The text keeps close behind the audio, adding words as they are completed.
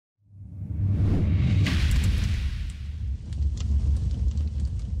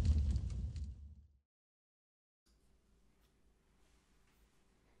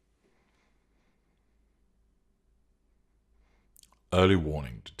Early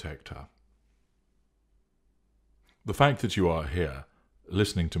warning detector. The fact that you are here,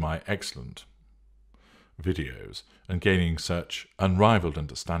 listening to my excellent videos and gaining such unrivaled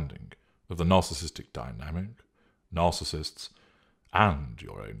understanding of the narcissistic dynamic, narcissists, and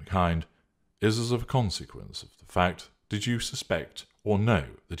your own kind, is as a consequence of the fact that you suspect or know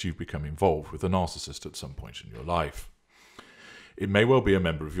that you've become involved with a narcissist at some point in your life. It may well be a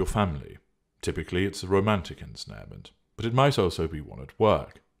member of your family. Typically, it's a romantic ensnarement, but it might also be one at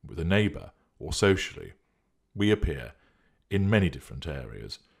work, with a neighbour, or socially. We appear in many different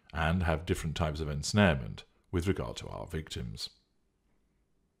areas and have different types of ensnarement with regard to our victims.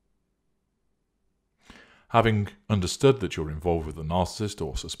 Having understood that you're involved with a narcissist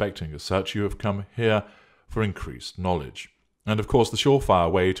or suspecting as such, you have come here for increased knowledge. And of course, the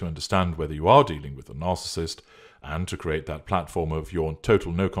surefire way to understand whether you are dealing with a narcissist and to create that platform of your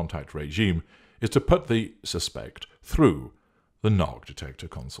total no-contact regime is to put the suspect through the narc detector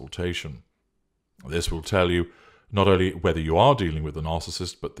consultation. This will tell you not only whether you are dealing with a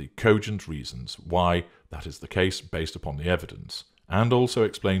narcissist, but the cogent reasons why that is the case based upon the evidence, and also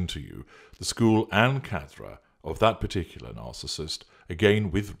explain to you the school and cadre of that particular narcissist, again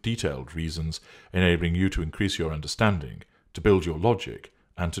with detailed reasons enabling you to increase your understanding, to build your logic,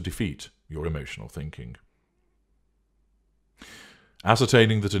 and to defeat your emotional thinking.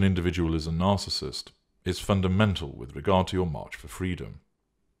 Ascertaining that an individual is a narcissist is fundamental with regard to your march for freedom.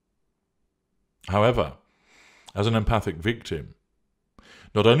 However, as an empathic victim,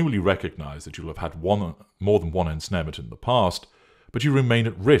 not only will you recognize that you'll have had more than one ensnarement in the past, but you remain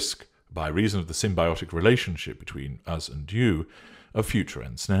at risk, by reason of the symbiotic relationship between us and you, of future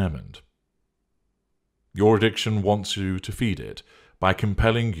ensnarement. Your addiction wants you to feed it by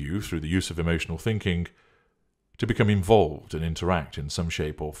compelling you, through the use of emotional thinking, to become involved and interact in some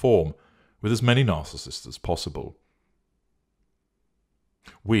shape or form with as many narcissists as possible.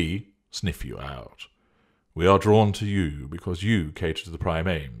 We sniff you out. We are drawn to you because you cater to the prime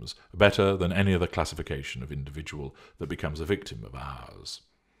aims better than any other classification of individual that becomes a victim of ours.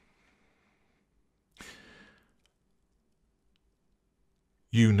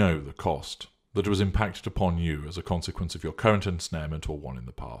 You know the cost that was impacted upon you as a consequence of your current ensnarement or one in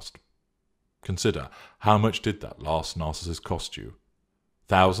the past. Consider, how much did that last narcissist cost you?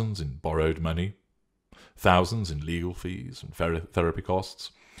 Thousands in borrowed money? Thousands in legal fees and therapy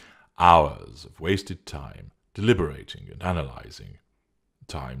costs? Hours of wasted time deliberating and analysing.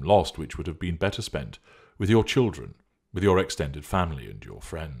 Time lost which would have been better spent with your children, with your extended family and your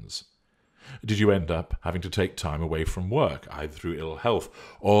friends. Did you end up having to take time away from work, either through ill health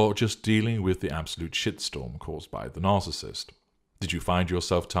or just dealing with the absolute shitstorm caused by the narcissist? Did you find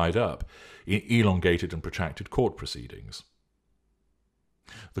yourself tied up in elongated and protracted court proceedings?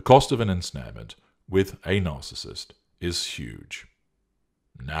 The cost of an ensnarement with a narcissist is huge.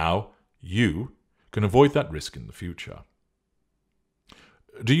 Now you can avoid that risk in the future.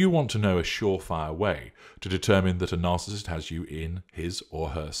 Do you want to know a surefire way to determine that a narcissist has you in his or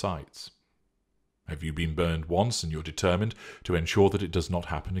her sights? Have you been burned once and you're determined to ensure that it does not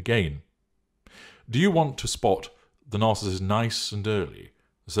happen again? Do you want to spot the narcissist nice and early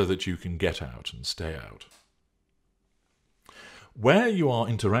so that you can get out and stay out? Where you are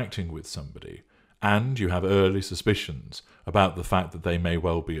interacting with somebody and you have early suspicions about the fact that they may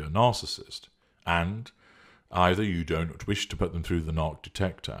well be a narcissist, and either you don't wish to put them through the narc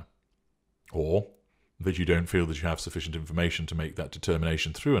detector, or that you don't feel that you have sufficient information to make that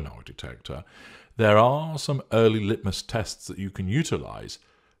determination through a narc detector, there are some early litmus tests that you can utilize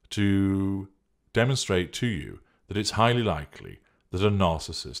to demonstrate to you that it's highly likely that a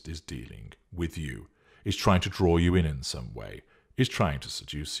narcissist is dealing with you, is trying to draw you in some way, is trying to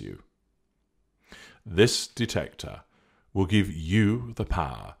seduce you. This detector will give you the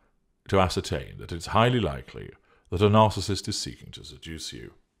power to ascertain that it's highly likely that a narcissist is seeking to seduce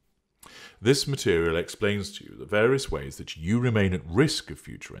you. This material explains to you the various ways that you remain at risk of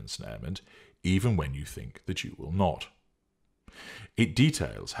future ensnarement, even when you think that you will not. It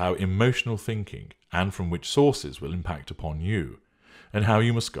details how emotional thinking and from which sources will impact upon you, and how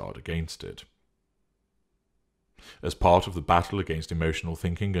you must guard against it. As part of the battle against emotional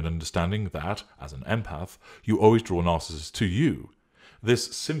thinking and understanding that, as an empath, you always draw narcissists to you,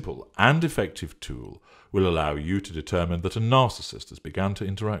 this simple and effective tool will allow you to determine that a narcissist has begun to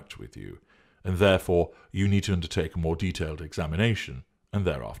interact with you, and therefore you need to undertake a more detailed examination and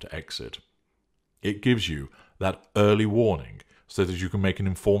thereafter exit. It gives you that early warning so that you can make an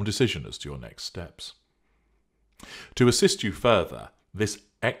informed decision as to your next steps. To assist you further, this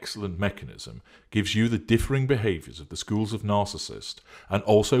excellent mechanism gives you the differing behaviours of the schools of narcissist, and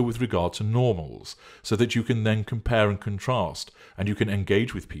also with regard to normals, so that you can then compare and contrast, and you can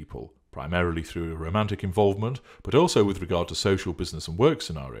engage with people, primarily through romantic involvement, but also with regard to social, business and work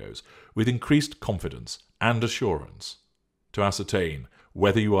scenarios, with increased confidence and assurance, to ascertain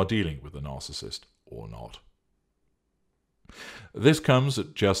whether you are dealing with a narcissist or not. This comes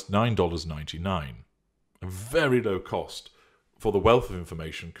at just $9.99, a very low cost for the wealth of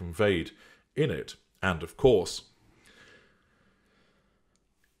information conveyed in it, and of course,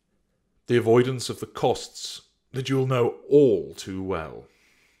 the avoidance of the costs that you'll know all too well.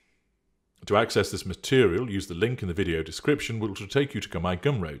 To access this material, use the link in the video description, which will take you to my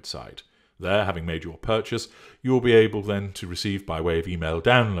Gumroad site. There, having made your purchase, you will be able then to receive by way of email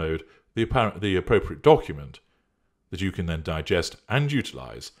download the appropriate document that you can then digest and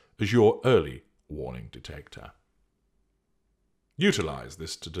utilise as your early warning detector. Utilise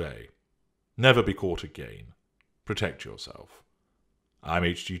this today. Never be caught again. Protect yourself. I'm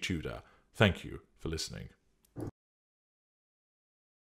H.G. Tudor. Thank you for listening.